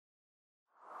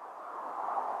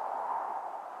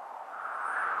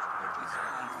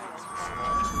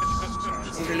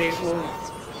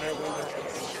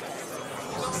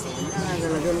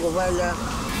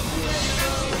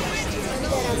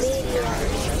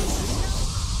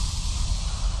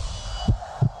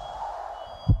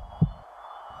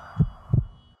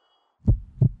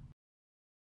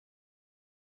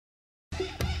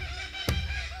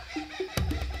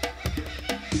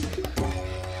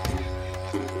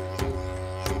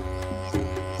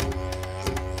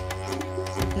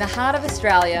In the heart of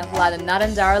Australia lie the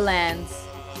Nara lands,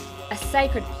 a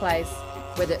sacred place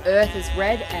where the earth is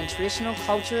red and traditional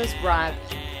culture is ripe.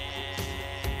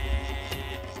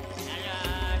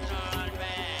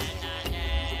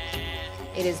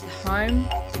 It is the home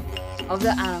of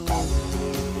the animals.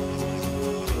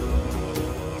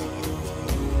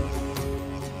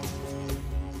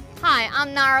 Hi,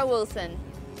 I'm Nara Wilson.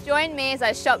 Join me as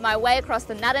I shop my way across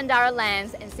the Nara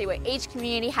lands and see what each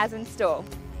community has in store.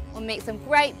 We'll meet some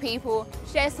great people,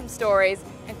 share some stories,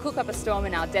 and cook up a storm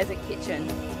in our desert kitchen.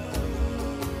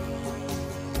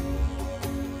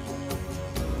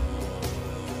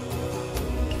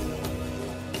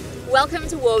 Welcome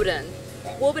to Warburton.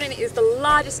 Warburton is the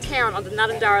largest town on the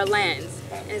Nara lands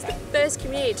and is the first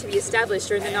community to be established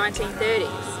during the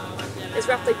 1930s. There's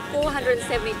roughly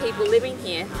 470 people living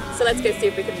here, so let's go see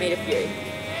if we can meet a few.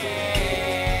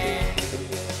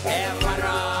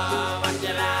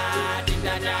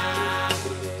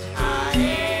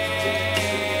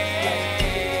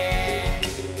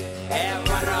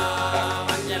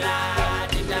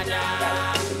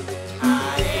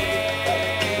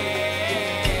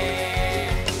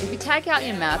 Take out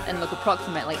your map and look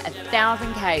approximately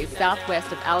 1,000 k's southwest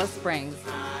of Alice Springs,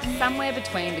 somewhere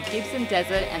between the Gibson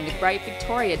Desert and the Great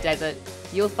Victoria Desert,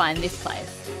 you'll find this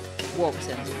place,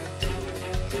 Warburton.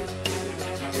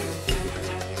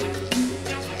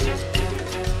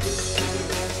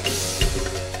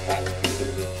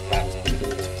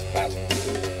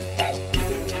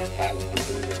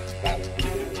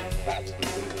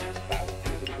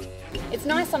 It's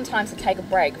nice sometimes to take a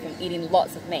break from eating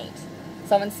lots of meat.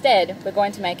 So instead, we're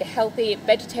going to make a healthy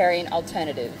vegetarian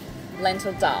alternative,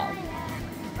 Lentil Dahl.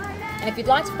 And if you'd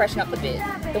like to freshen up a bit,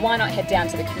 then why not head down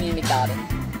to the community garden?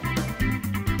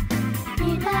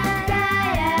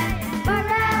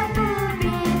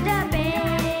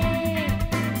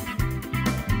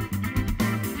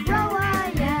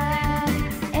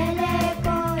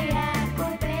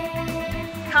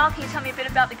 Carl, can you tell me a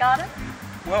bit about the garden?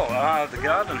 Well, the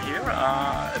garden here,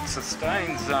 it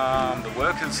sustains the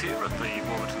workers here at the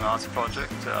Warburton Arts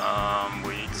Project.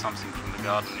 We eat something from the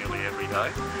garden nearly every day.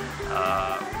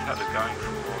 We've had it going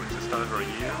for just over a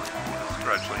year. Just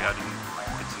gradually adding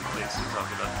bits and pieces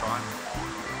over that time.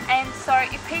 And so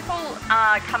if people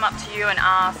come up to you and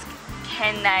ask,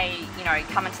 can they,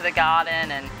 come into the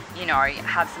garden and,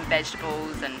 have some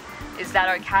vegetables, and is that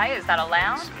okay? Is that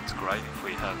allowed? It's great. If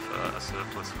we have a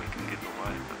surplus we can give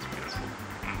away. That's beautiful.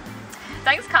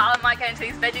 Thanks, Carl. I might go into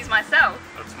these veggies myself.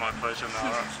 That's my pleasure,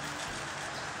 Nara.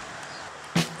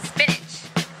 Spinach.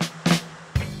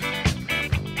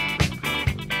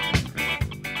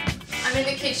 I'm in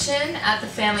the kitchen at the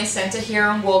family centre here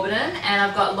in Warburton, and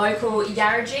I've got local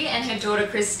Yaritji and her daughter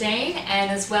Christine,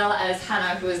 and as well as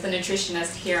Hannah, who is the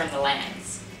nutritionist here on the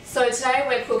lands. So today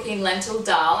we're cooking lentil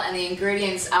dal, and the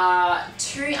ingredients are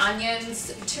 2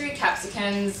 onions, 2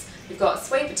 capsicums, we've got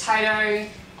sweet potato,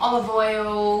 olive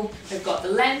oil, we've got the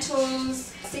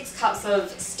lentils, 6 cups of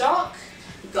stock,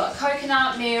 we've got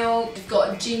coconut milk, we've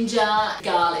got ginger,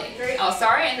 garlic,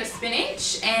 and the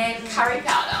spinach, and curry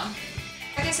powder.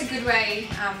 I guess a good way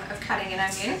of cutting an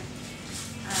onion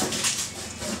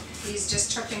is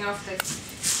just chopping off the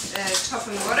top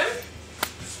and bottom.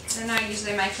 And I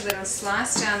usually make a little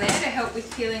slice down there to help with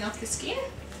peeling off the skin.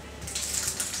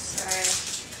 So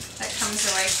that comes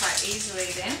away quite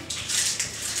easily then.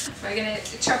 We're going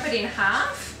to chop it in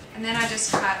half, and then I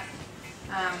just cut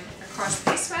across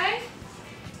this way.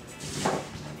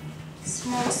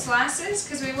 Small slices,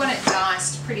 because we want it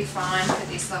diced pretty fine for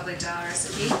this lovely dal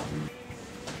recipe.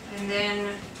 And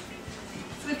then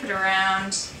flip it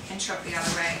around and chop the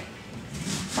other way.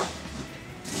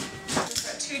 We've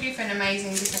got 2 different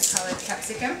coloured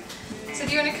capsicum. So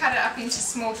do you want to cut it up into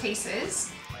small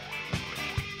pieces?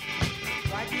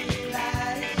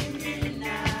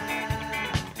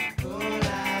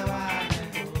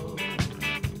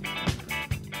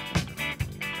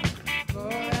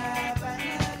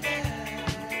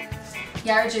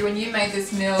 Yaritji, when you made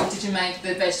this meal, did you make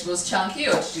the vegetables chunky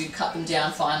or did you cut them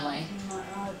down finely? No,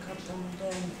 I cut them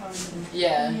down finely.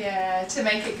 Yeah. Yeah, to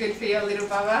make it good for your little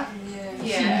bubba. Yeah.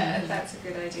 Yeah, that's a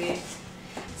good idea.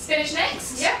 Spinach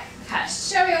next? Yep. Okay.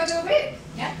 Shall we all do a bit?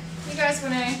 Yeah. You guys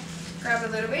want to grab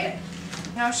a little bit,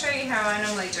 and I'll show you how I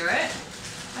normally do it.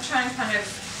 I try and kind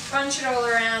of bunch it all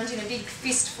around in a big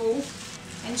fistful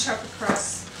and chop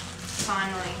across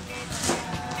finely.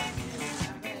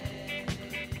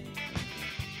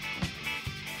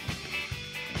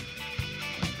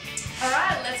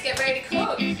 Alright, let's get ready to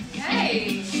cook.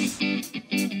 Hey!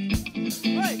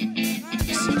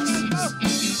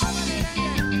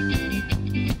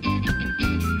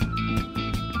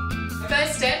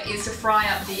 First step is to fry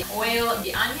up the oil,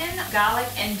 the onion, garlic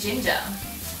and ginger.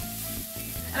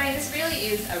 I mean, this really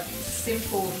is a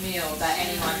simple meal that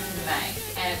anyone can make,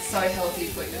 and it's so healthy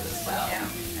for you as well. Yeah,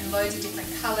 and loads of different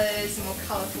colours. The more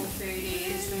colourful food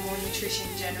is, the more nutrition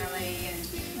generally, and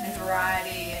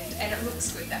variety, and it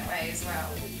looks good that way as well.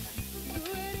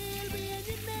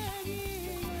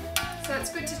 So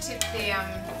it's good to tip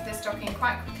the stock in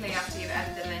quite quickly after you've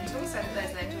added the lentils, so that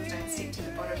those lentils don't stick to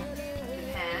the bottom of the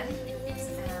pan.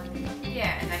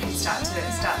 Yeah, and they can start the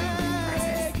cooking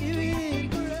process.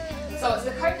 So it's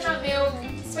the coconut milk,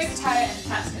 sweet potato and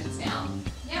capsicums now.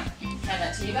 Yep. Hand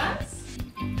that to you guys.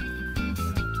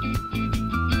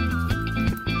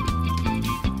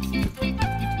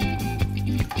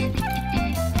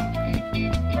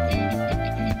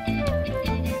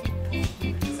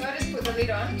 So I just put the lid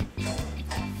on.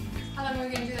 How long are we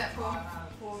going to do that for?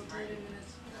 30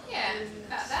 minutes. Yeah,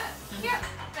 about that. Yep.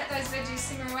 Let those veggies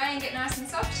simmer away and get nice and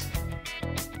soft.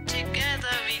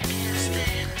 Together we can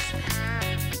stand.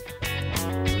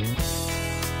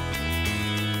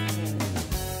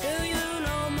 Do you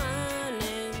know my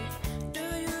name? Do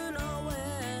you know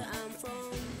where I'm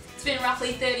from? It's been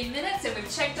roughly 30 minutes and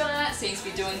we've checked on it. It seems to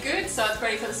be doing good, so it's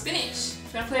ready for the spinach. Do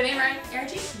you want to put it in,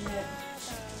 Yaritji? Yeah.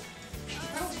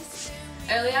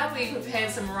 Earlier we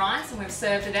prepared some rice and we've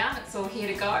served it out. It's all here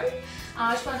to go.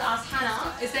 I just wanted to ask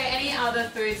Hannah, is there any other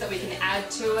foods that we can add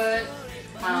to it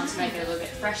to make it a little bit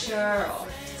fresher or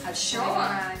add Sure,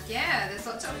 yeah, there's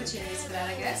lots of opportunities for that,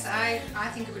 I guess. I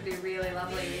think it would be really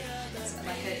lovely with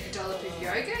like a dollop of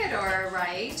yogurt or a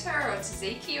raita or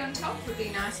tzatziki on top would be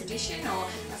a nice addition, or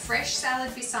a fresh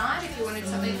salad beside if you wanted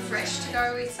something fresh to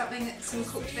go with something that's some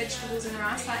cooked vegetables and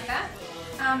rice like that.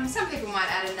 Some people might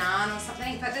add a naan or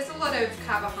something, but there's a lot of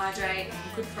carbohydrate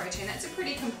and good protein. It's a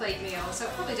pretty complete meal, so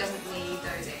it probably doesn't need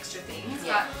those extra things.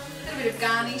 Yeah. But a little bit of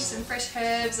garnish, some fresh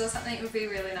herbs or something would be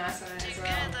really nice on it as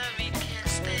well. Together we can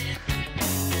stand.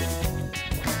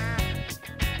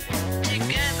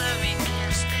 Together we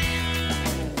can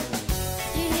stand.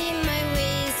 You hear my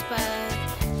whisper,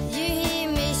 you hear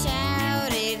me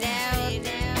shout it out.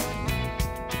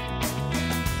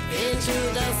 Into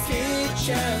the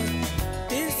future.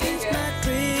 This is my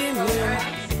dream.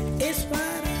 It's what I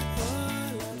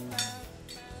want.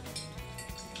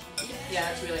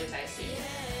 Yeah, it's really tasty.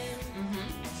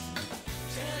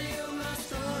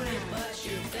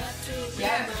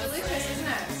 Yeah, delicious, isn't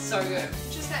it? So good.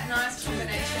 Just that nice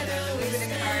combination of a little bit of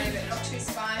curry but not too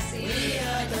spicy,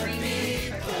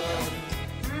 creamy.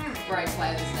 Great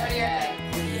flavours there. What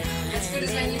do you reckon? As good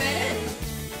as when you made it?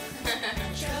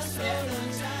 Yeah.